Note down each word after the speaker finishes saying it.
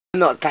I'm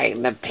not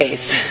taking the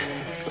piss.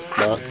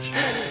 Much.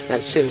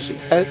 No, seriously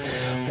though.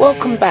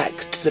 Welcome back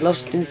to the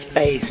Lost in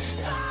Space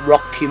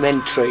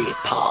Rockumentary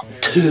Part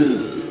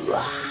 2. Wear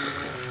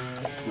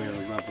a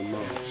rubber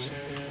mask.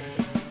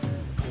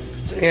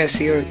 Yeah,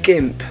 so you're a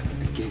gimp.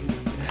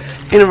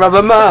 In a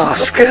rubber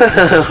mask.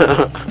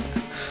 And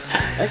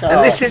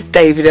this is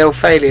David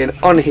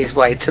Elfalian on his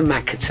way to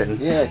Mackerton.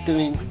 Yeah,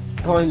 doing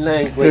sign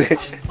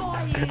language.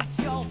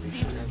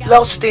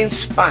 Lost in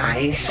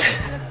Space.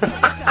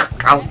 I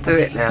can't do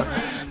it now.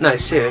 No,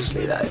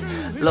 seriously though.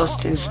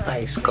 Lost in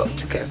Space got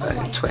together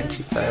in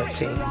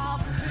 2013.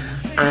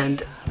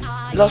 And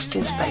Lost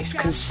in Space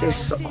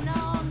consists of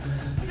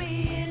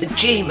the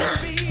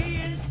G-Man,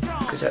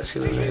 because that's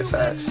who we were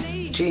first.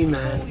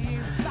 G-Man,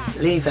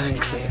 Lee Van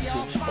Cliff.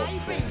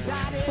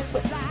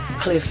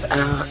 Cliff,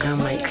 our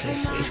mate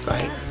Cliff, is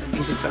great.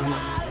 He's a drummer.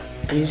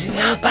 And he's in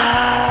our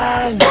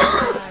band!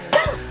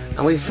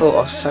 And we thought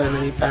of so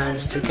many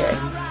bands to get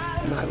him.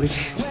 No, we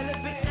didn't.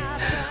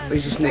 We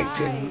just nicked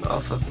him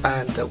off a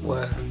band that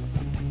were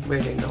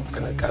really not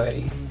going to go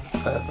any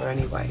further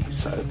anyway,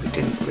 so we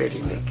didn't really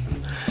nick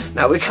him.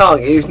 No, we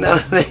can't use none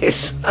of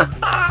this.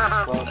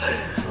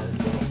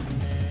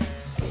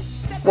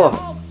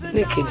 What?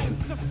 Nicking him?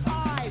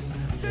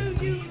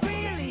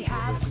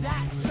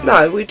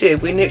 No, we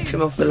did. We nicked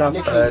him off the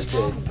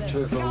Lovebirds.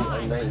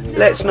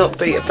 Let's not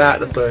beat about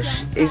the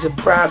bush. He's a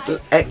proud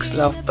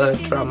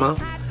ex-Lovebird drummer,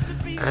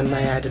 and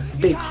they had a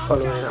big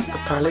following up the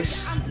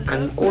Palace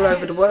and all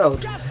over the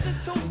world.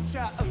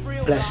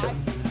 Bless them.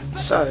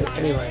 So,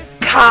 anyway,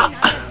 cut!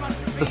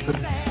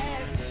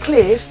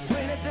 Cliff,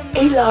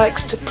 he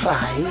likes to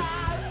play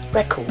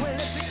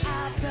records.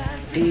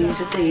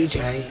 He's a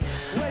DJ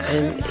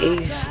and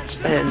he's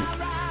spent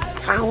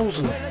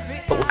thousands,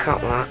 but we'll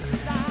cut that,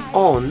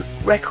 on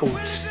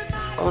records,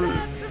 on,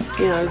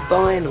 you know,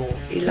 vinyl.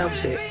 He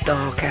loves it.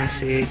 Dark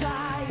Acid,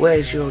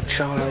 Where's Your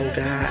Child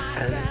At,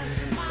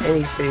 and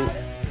anything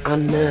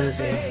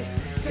unnerving,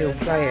 he'll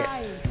play it.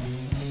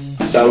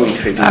 That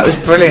was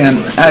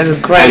brilliant. That was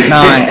a great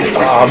night.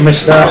 Oh, I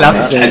missed that.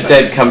 Loved it. And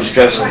Deb comes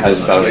dressed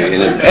as Bowie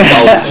in a old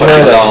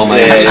fucking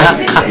army.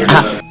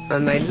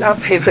 And they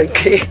love him at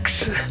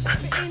gigs.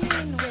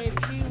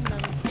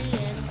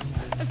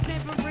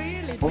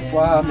 Au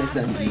revoir, mes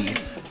amis.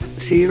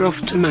 So you're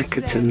off to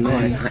Mackerton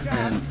then?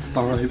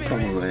 Bye,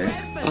 bye.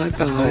 Bye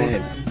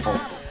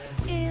bye.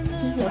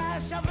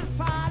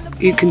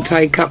 You can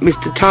take up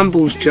Mr.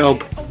 Tumble's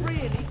job.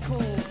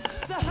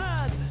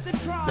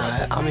 No,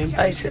 I mean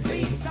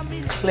basically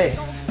Cliff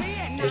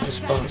is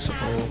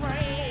responsible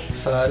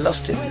for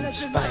Lost in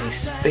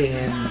Space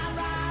being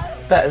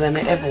better than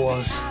it ever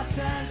was,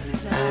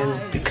 and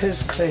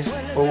because Cliff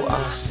brought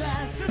us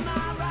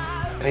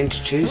and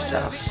introduced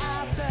us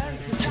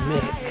to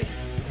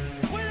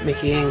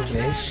Mickey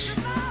English,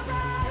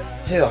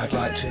 who I'd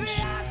like to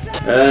introduce.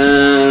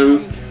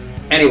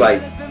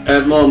 Anyway,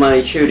 more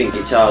money tuning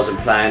guitars and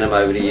playing them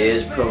over the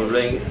years,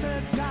 probably.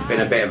 Been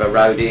a bit of a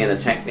roadie and a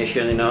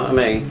technician, you know what I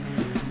mean?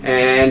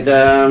 And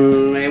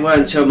it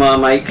weren't until my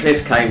mate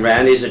Cliff came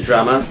round, he's a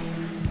drummer,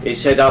 he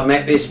said, I've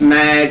met this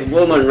mad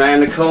woman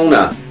round the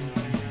corner.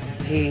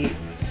 He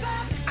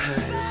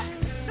has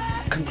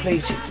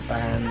completed the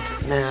band.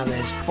 Now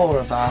there's 4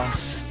 of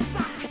us,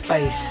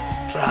 bass,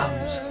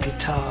 drums,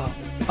 guitar,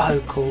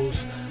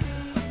 vocals.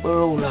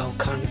 We're all old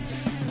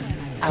cunts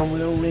and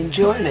we're all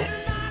enjoying it.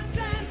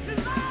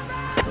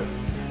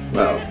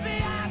 Well,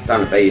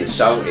 don't be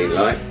insulting,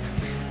 like.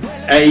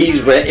 He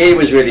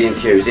was really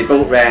enthused. He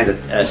brought round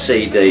a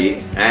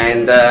CD,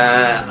 and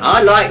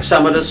I liked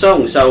some of the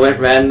songs, so I went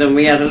round and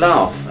we had a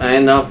laugh,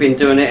 and I've been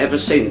doing it ever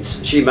since.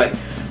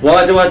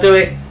 Why do I do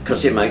it?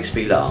 Because it makes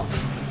me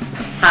laugh.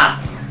 Ha!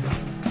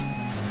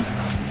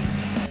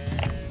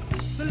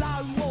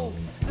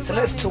 So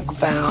let's talk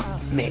about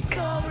Mick,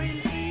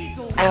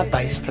 our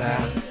bass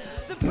player,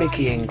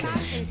 Mickey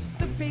English.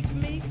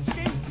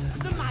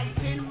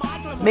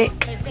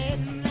 Mick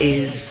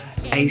is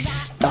a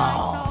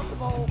star.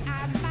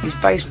 His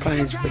bass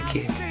playing's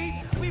wicked.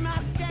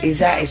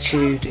 His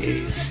attitude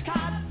is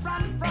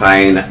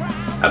playing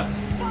a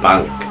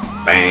bunk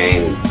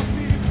band.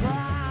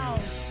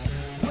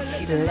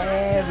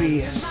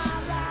 Hilarious.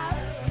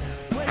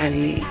 And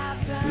he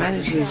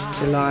manages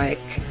to like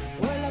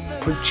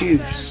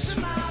produce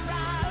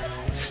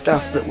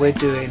stuff that we're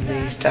doing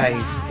these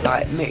days.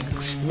 Like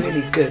Mick's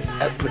really good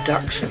at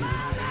production.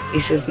 He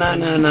says, no,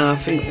 I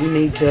think we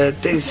need to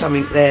do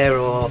something there,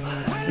 or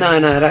no,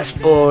 that's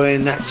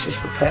boring, that's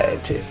just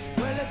repetitive.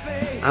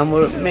 And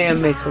me and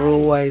Mick are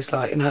always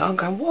like, you know, I'm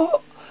going,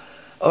 what?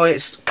 Or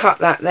it's cut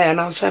that there, and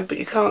I'm saying, but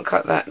you can't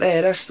cut that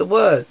there, that's the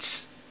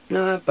words.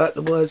 No, but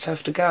the words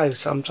have to go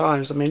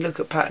sometimes. I mean, look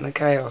at Pattern of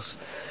Chaos.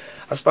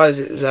 I suppose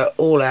it was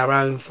all our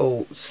own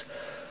faults.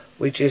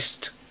 We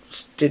just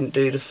didn't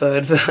do the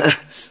 3rd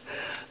verse.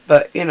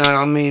 But, you know,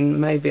 I mean,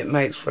 maybe it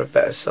makes for a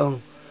better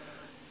song.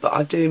 But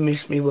I do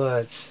miss me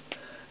words,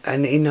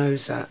 and he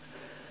knows that.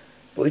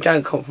 But we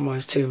don't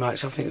compromise too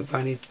much. I think we've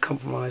only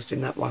compromised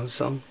in that one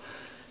song.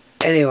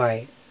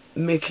 Anyway,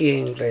 Mickey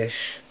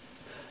English.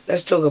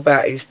 Let's talk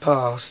about his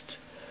past.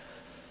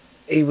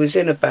 he was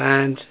in a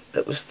band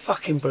that was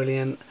fucking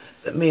brilliant,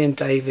 that me and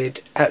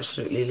David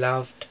absolutely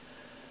loved.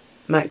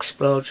 Max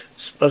Splodge,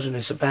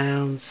 Splodginess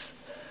Abounds,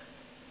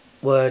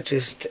 were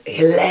just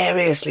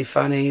hilariously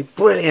funny,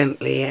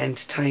 brilliantly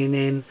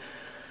entertaining,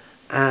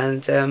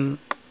 and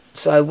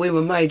so we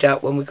were made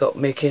up when we got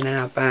Mick in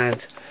our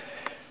band,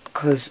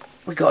 because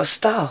we got a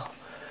star.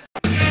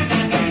 2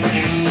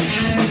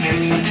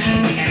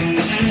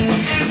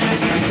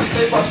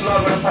 bottles of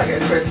lager and a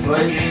packet of crisps,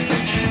 please.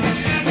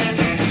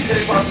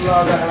 2 bottles of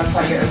lager and a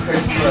packet of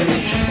crisps,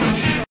 please.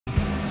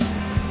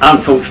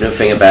 Unfortunate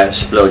thing about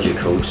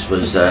Splodgicals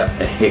was a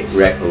hit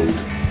record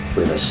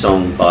with a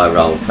song by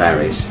Rolf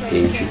Harris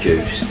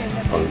introduced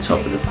on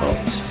Top of the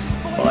Pops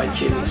by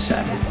Jimmy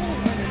Savile.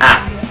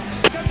 Ah!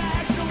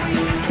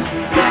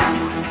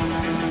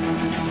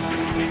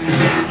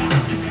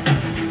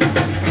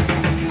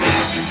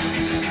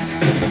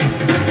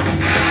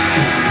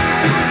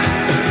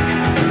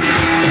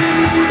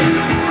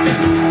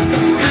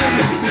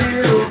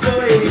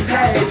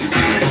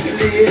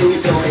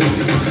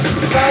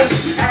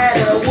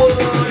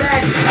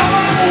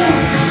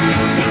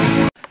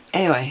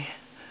 Anyway,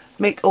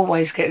 Mick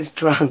always gets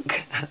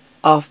drunk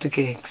after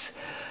gigs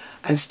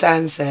and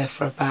stands there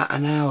for about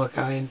an hour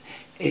going,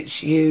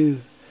 "It's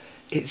you,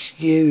 it's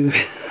you."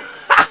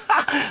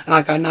 And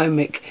I go, "No,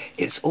 Mick,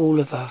 it's all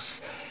of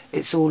us.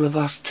 It's all of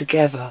us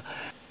together."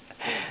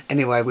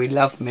 Anyway, we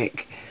love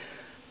Mick,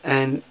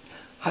 and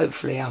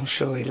hopefully, I'm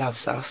sure he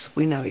loves us.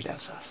 We know he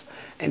loves us.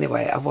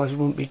 Anyway, otherwise we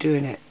wouldn't be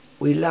doing it.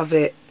 We love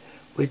it.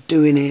 We're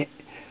doing it.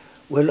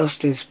 We're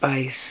lost in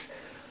space.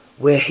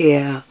 We're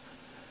here.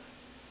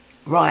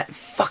 Right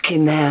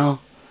fucking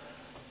now.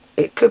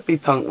 It could be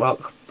punk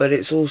rock, but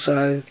it's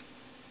also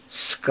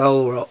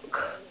skull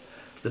rock.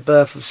 The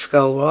birth of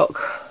skull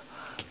rock.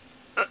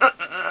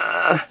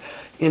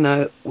 You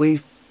know,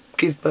 we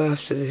give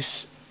birth to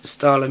this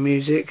style of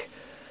music.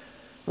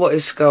 What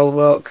is skull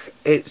rock?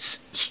 It's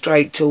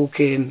straight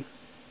talking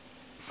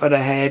for the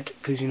head,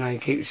 because you know you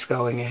keep your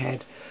skull in your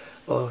head,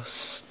 or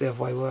the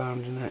other way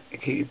around, isn't it? You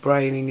keep your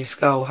brain in your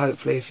skull,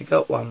 hopefully, if you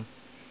got one.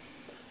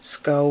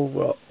 Skull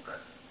rock.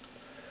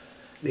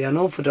 The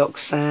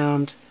unorthodox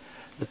sound,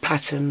 the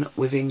pattern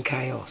within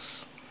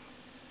chaos.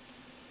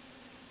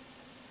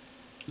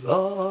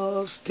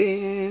 Lost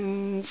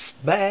in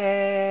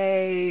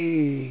space.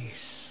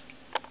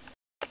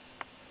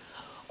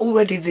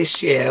 Already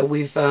this year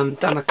we've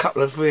done a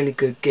couple of really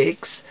good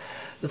gigs.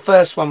 The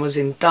first one was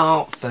in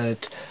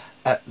Dartford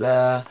at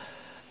the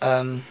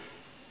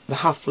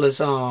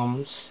Huffler's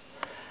Arms,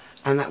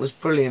 and that was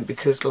brilliant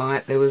because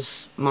like there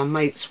was, my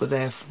mates were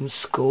there from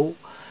school,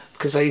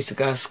 because I used to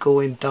go to school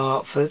in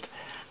Dartford,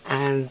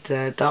 and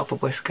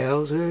Dartford West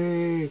Girls,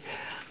 and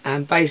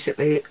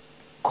basically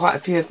quite a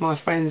few of my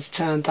friends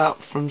turned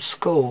up from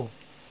school,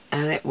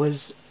 and it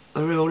was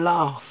a real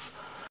laugh.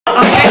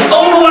 Okay,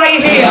 all the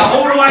way here,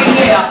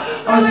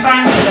 I was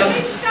saying to them,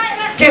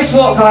 guess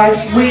what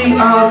guys, we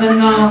are the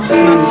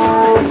Nazis.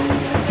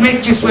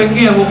 Mick just went,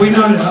 yeah, well we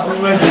know that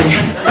already.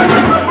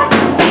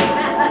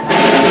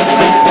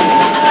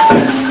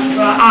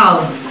 Right,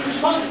 oh.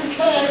 This one's for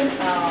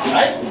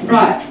Ken.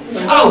 Right.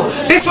 Oh,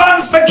 this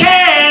one's for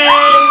Ken!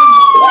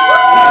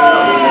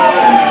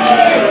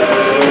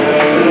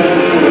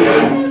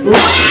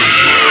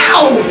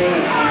 Wow!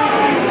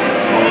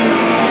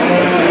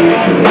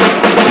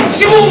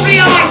 She walked the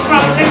ice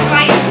road, this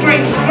late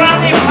streets,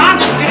 running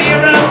partners could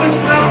hear her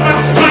whisper of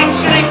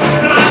frustration,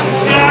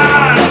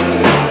 explosion.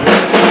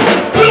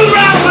 Blue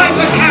railway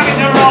were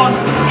carried her on,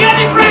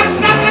 yelling raps,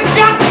 nothing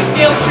junkies,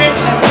 guilt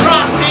trips and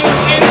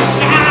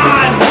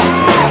prostitution.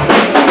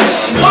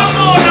 One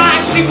more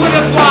night she would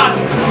have won,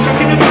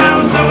 shocking the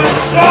pounds of a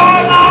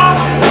solo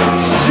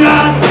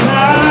shut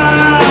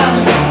down.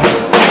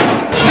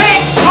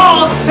 Pick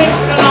forth,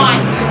 picks a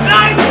line,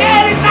 no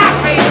scared is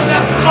happy to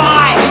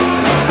fight.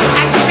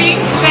 And she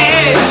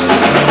says,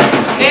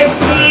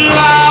 it's a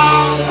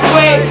long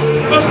way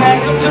from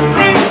Peckham to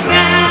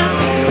Brixton,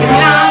 a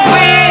long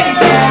way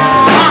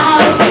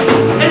down,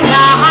 a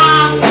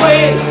long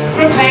way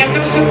from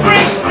Peckham to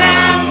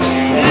Brixton,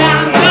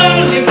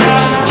 London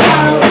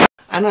down.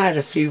 And I had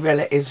a few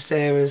relatives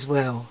there as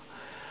well.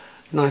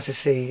 Nice to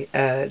see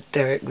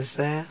Derek was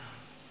there,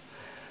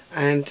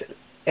 and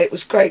it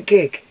was a great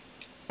gig,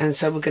 and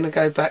so we're going to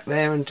go back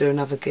there and do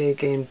another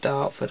gig in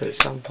Dartford at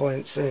some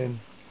point soon,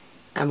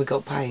 and we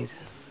got paid.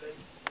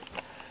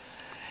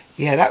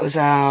 Yeah, that was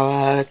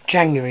our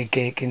January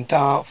gig in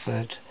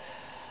Dartford,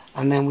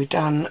 and then we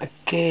done a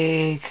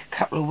gig a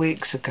couple of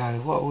weeks ago.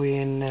 What are we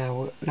in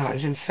now? No, it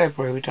was in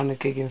February. We done a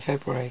gig in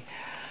February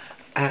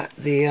at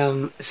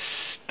the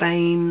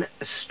Stane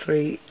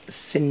Street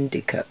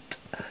Syndicate.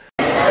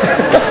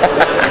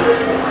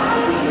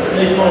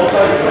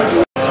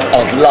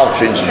 I'd love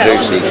to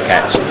introduce these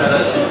cats.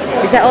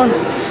 Is that on?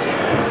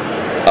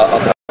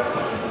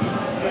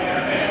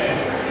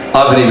 I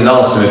haven't even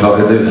asked them if I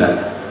could do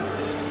that.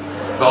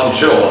 But I'm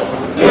sure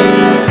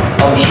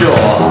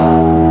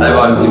they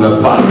won't give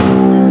a fuck.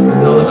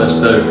 None of us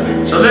do.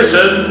 So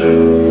listen.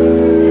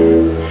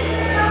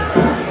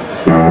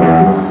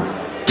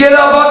 Get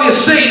up on your your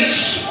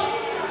seats.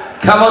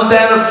 Come on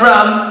down the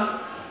front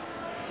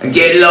and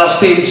get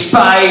lost in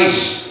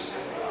space.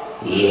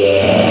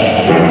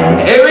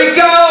 Yeah. Here we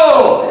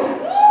go.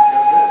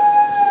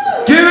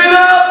 Give it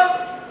up.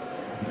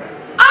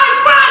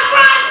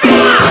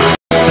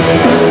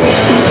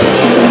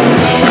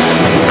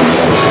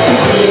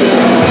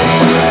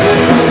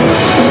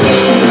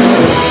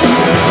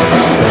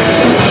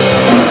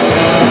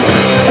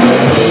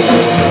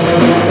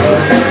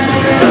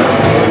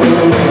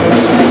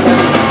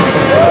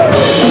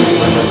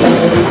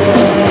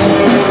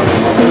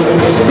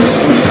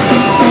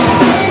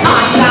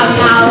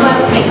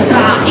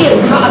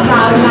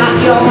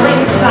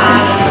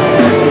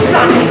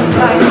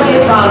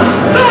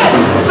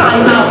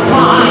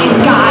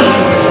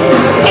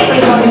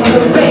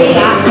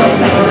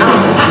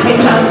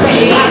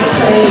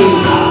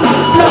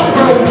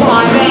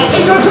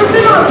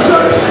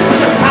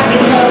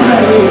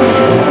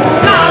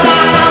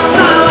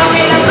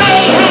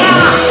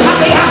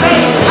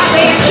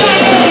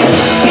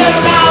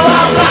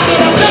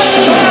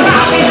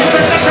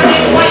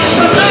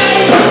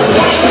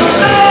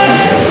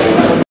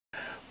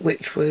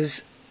 Which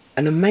was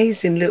an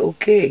amazing little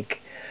gig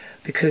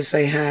because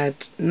they had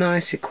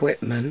nice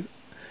equipment,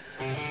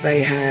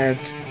 they had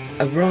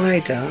a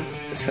rider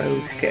so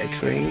we could get a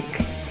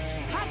drink,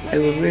 they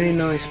were really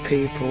nice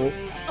people.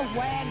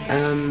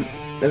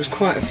 There was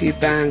quite a few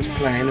bands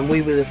playing and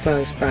we were the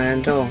first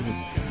band on,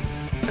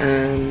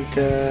 and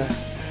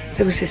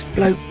there was this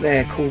bloke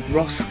there called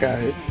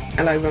Roscoe.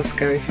 Hello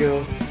Roscoe if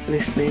you're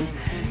listening.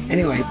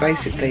 Anyway,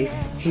 basically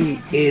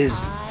he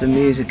is the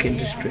music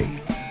industry.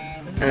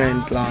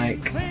 And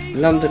like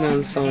London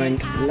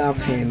Unsigned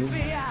love him,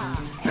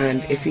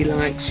 and if he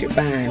likes your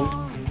band,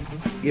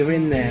 you're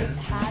in there.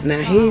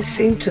 Now he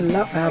seemed to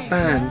love our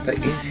band, but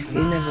you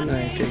never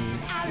know, do you?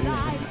 You never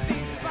know.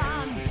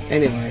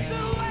 Anyway,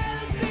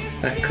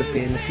 that could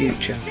be in the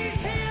future.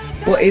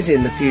 What is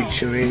in the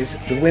future is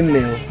the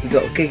Windmill. We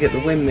got a gig at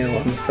the Windmill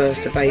on the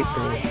 1st of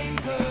April,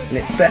 and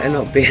it better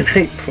not be an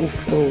April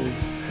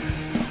Fool's.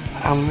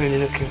 I'm really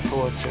looking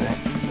forward to it.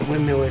 The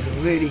Windmill is a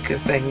really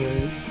good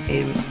venue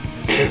in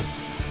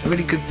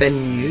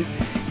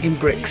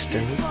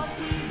Brixton,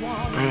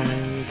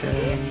 and I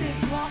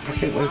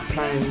think we're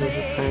playing with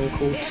a band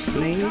called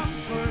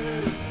Sleeves,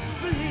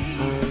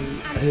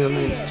 who are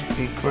meant to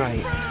be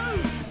great.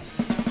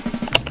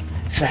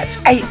 So that's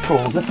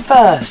April the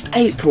 1st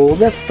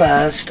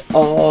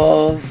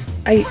of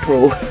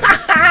April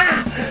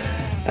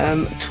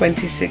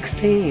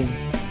 2016.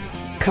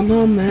 Come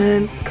on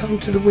man, come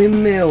to the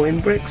Windmill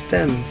in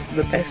Brixton for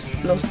the best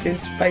Lost in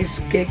Space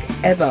gig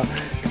ever,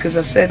 because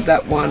I said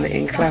that one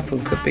in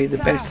Clapham could be the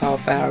best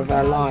half hour of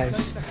our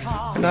lives,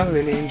 and I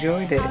really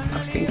enjoyed it.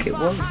 I think it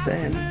was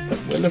then, but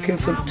we're looking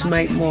to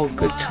make more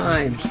good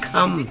times.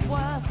 Come.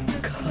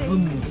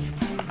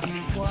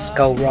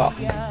 Skull Rock.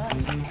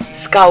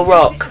 Skull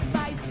Rock.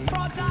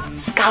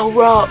 Skull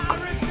Rock.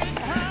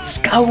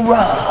 Skull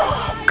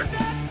Rock.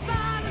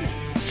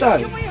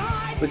 So,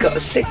 we got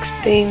a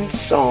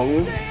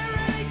 16-song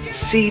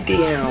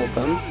CD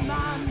album,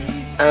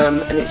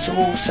 and it's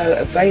also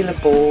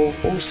available,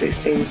 all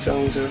 16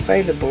 songs are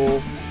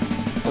available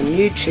on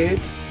YouTube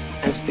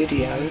as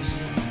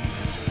videos,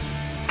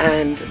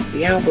 and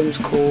the album's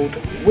called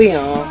We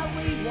Are,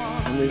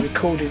 and we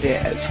recorded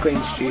it at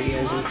Scream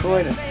Studios in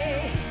Croydon.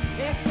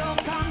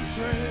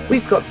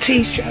 We've got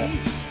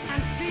t-shirts,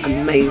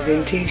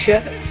 amazing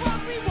t-shirts,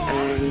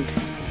 and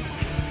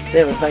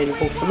they're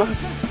available from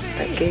us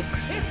at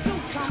gigs.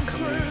 Just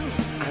come and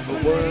have a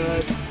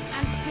word.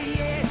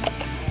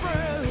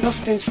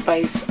 Lost in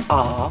Space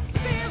are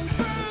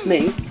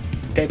me,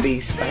 Debbie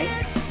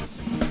Space,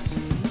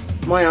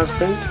 my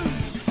husband,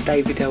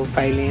 David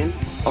Elfalian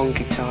on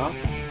guitar,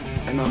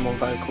 and I'm on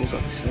vocals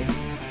obviously,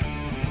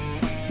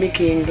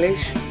 Mickey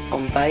English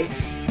on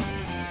bass,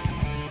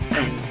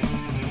 and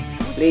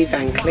Lee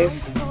Van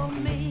Cliff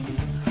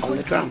on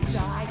the drums.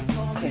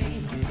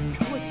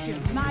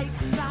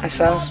 That's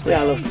us, we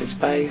are Lost in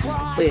Space,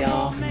 we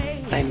are,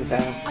 name of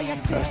our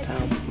first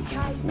album,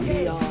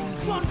 We Are.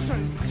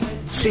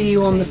 See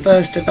you on the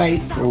 1st of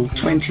April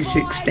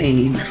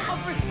 2016.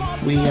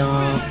 We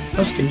are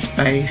Lost in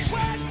Space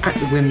at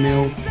the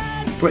Windmill,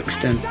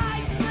 Brixton.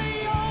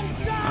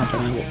 I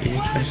don't know what the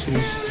address is,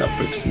 it's up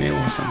Brixton Hill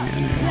or something,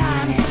 I don't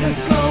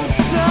know.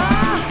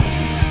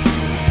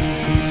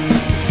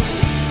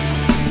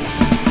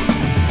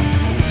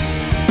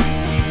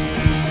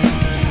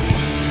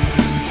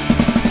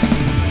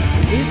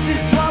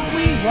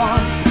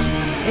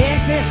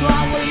 This is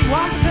what we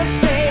want to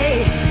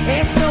see.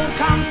 It's all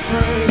come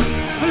true.